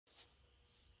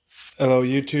Hello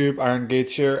YouTube, Iron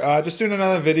Gates here. Just doing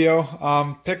another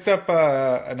video. Picked up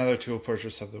another tool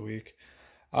purchase of the week.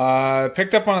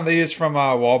 Picked up one of these from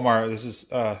Walmart. This is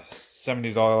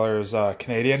 $70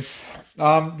 Canadian.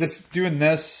 Just doing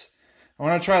this. I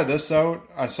want to try this out.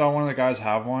 I saw one of the guys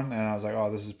have one and I was like, oh,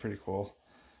 this is pretty cool.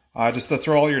 Just to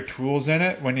throw all your tools in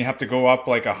it when you have to go up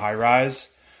like a high rise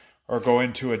or go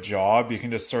into a job. You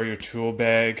can just throw your tool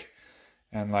bag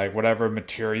and like whatever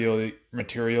material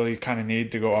you kind of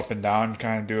need to go up and down,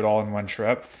 kind of do it all in one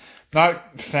trip. Not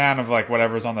a fan of like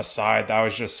whatever's on the side. That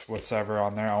was just whatever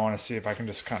on there. I want to see if I can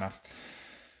just kind of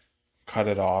cut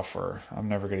it off, or I'm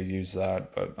never going to use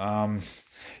that. But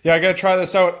yeah, I got to try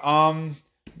this out.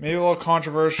 Maybe a little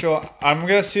controversial. I'm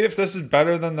going to see if this is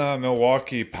better than the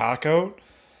Milwaukee packout.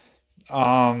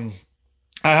 I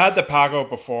had the packout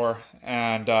before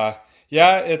and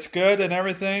yeah, it's good and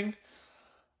everything.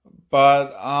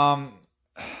 But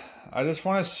I just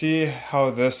want to see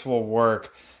how this will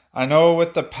work. I know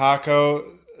with the packout,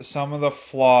 some of the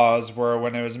flaws were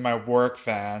when it was in my work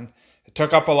van. It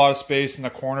took up a lot of space in the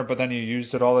corner, but then you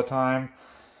used it all the time.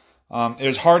 It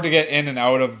was hard to get in and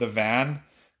out of the van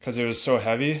because it was so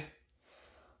heavy.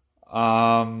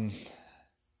 Kind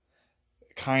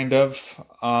of.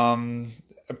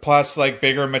 Plus, like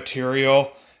bigger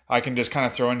material. I can just kind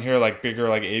of throw in here like bigger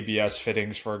like ABS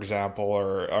fittings, for example,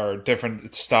 or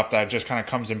different stuff that just kind of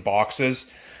comes in boxes.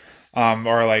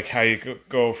 Or like how you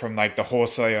go from like the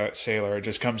wholesaler, it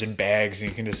just comes in bags and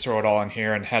you can just throw it all in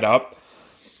here and head up.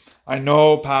 I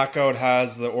know packout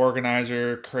has the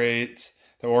organizer crates,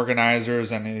 the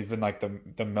organizers, and even like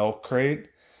the milk crate.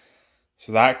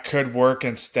 So that could work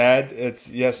instead. It's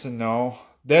yes and no.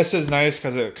 This is nice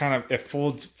because it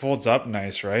folds up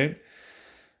nice, right?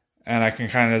 And I can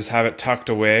kind of just have it tucked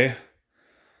away.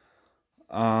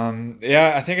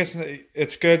 Yeah, I think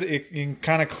it's good. You can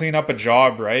kind of clean up a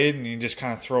job, right? And you just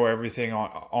kind of throw everything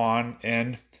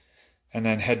in, and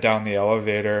then head down the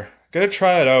elevator. Gonna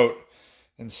try it out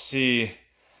and see.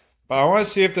 But I want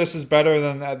to see if this is better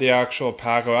than the actual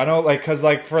packout. I know, like, cause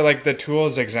like for like the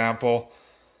tools example,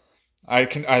 I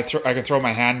can throw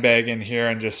my handbag in here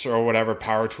and just throw whatever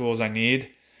power tools I need.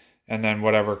 And then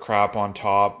whatever crap on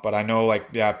top. But I know, like,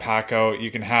 yeah, packout, you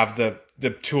can have the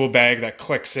tool bag that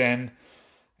clicks in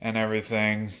and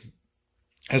everything.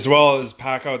 As well as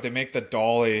packout, they make the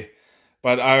dolly.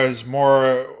 But I was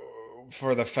more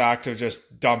for the fact of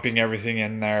just dumping everything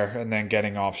in there and then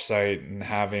getting off site and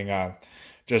having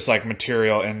just like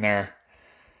material in there.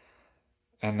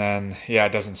 And then, yeah,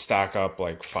 it doesn't stack up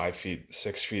like 5 feet,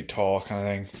 6 feet tall kind of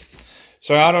thing.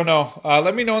 So I don't know.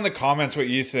 Let me know in the comments what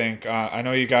you think. I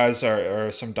know you guys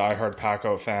are some diehard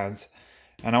packout fans.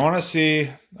 And I want to see.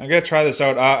 I'm going to try this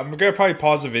out. I'm going to probably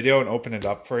pause the video and open it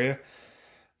up for you.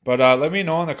 But let me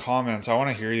know in the comments. I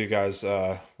want to hear you guys.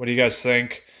 What do you guys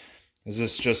think? Is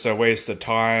this just a waste of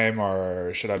time?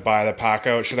 Or should I buy the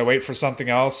packout? Should I wait for something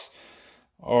else?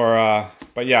 Or,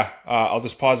 but yeah, I'll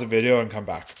just pause the video and come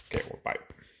back. Okay, well, bye.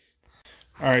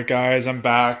 Alright guys, I'm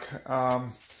back.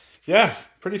 Yeah,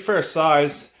 pretty fair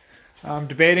size. I'm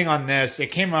debating on this.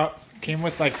 It came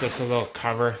with like this little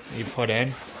cover you put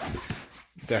in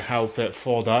to help it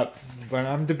fold up. But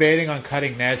I'm debating on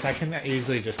cutting this. I can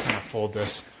easily just kind of fold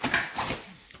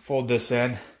this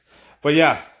in. But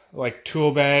yeah, like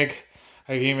tool bag.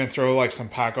 I can even throw like some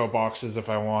packout boxes if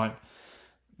I want.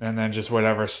 And then just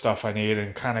whatever stuff I need,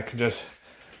 and kind of can just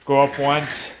go up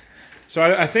once. So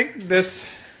I think this...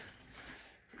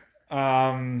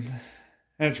 and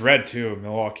it's red too,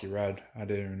 Milwaukee red. I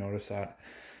didn't even notice that.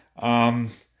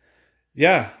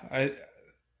 Yeah, I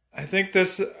think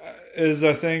this is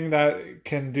a thing that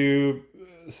can do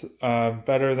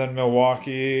better than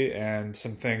Milwaukee, and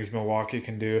some things Milwaukee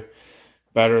can do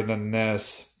better than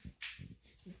this.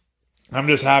 I'm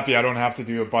just happy I don't have to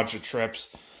do a bunch of trips.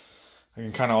 I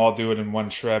can kind of all do it in one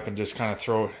trip and just kind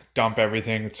of dump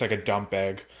everything. It's like a dump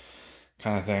bag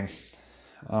kind of thing.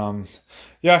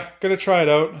 Yeah, gonna try it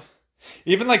out.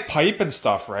 Even like pipe and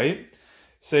stuff, right?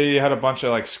 Say you had a bunch of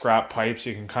like scrap pipes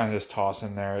you can kind of just toss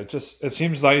in there. It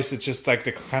seems nice. It's just like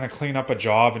to kind of clean up a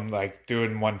job and like do it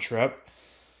in one trip.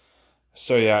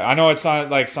 So yeah, I know it's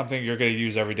not like something you're going to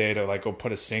use every day to like go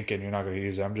put a sink in. You're not going to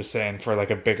use it. I'm just saying for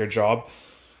like a bigger job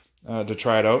to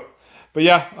try it out. But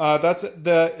yeah, that's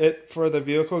it for the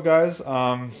vehicle, guys.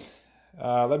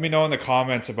 Let me know in the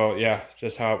comments about, yeah,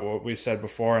 just what we said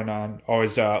before, and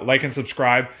always like and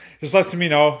subscribe. Just lets me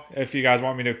know if you guys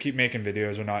want me to keep making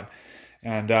videos or not.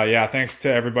 And yeah, thanks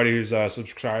to everybody who's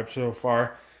subscribed so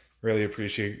far. Really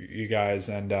appreciate you guys.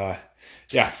 And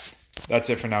yeah, that's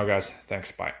it for now, guys.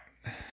 Thanks. Bye.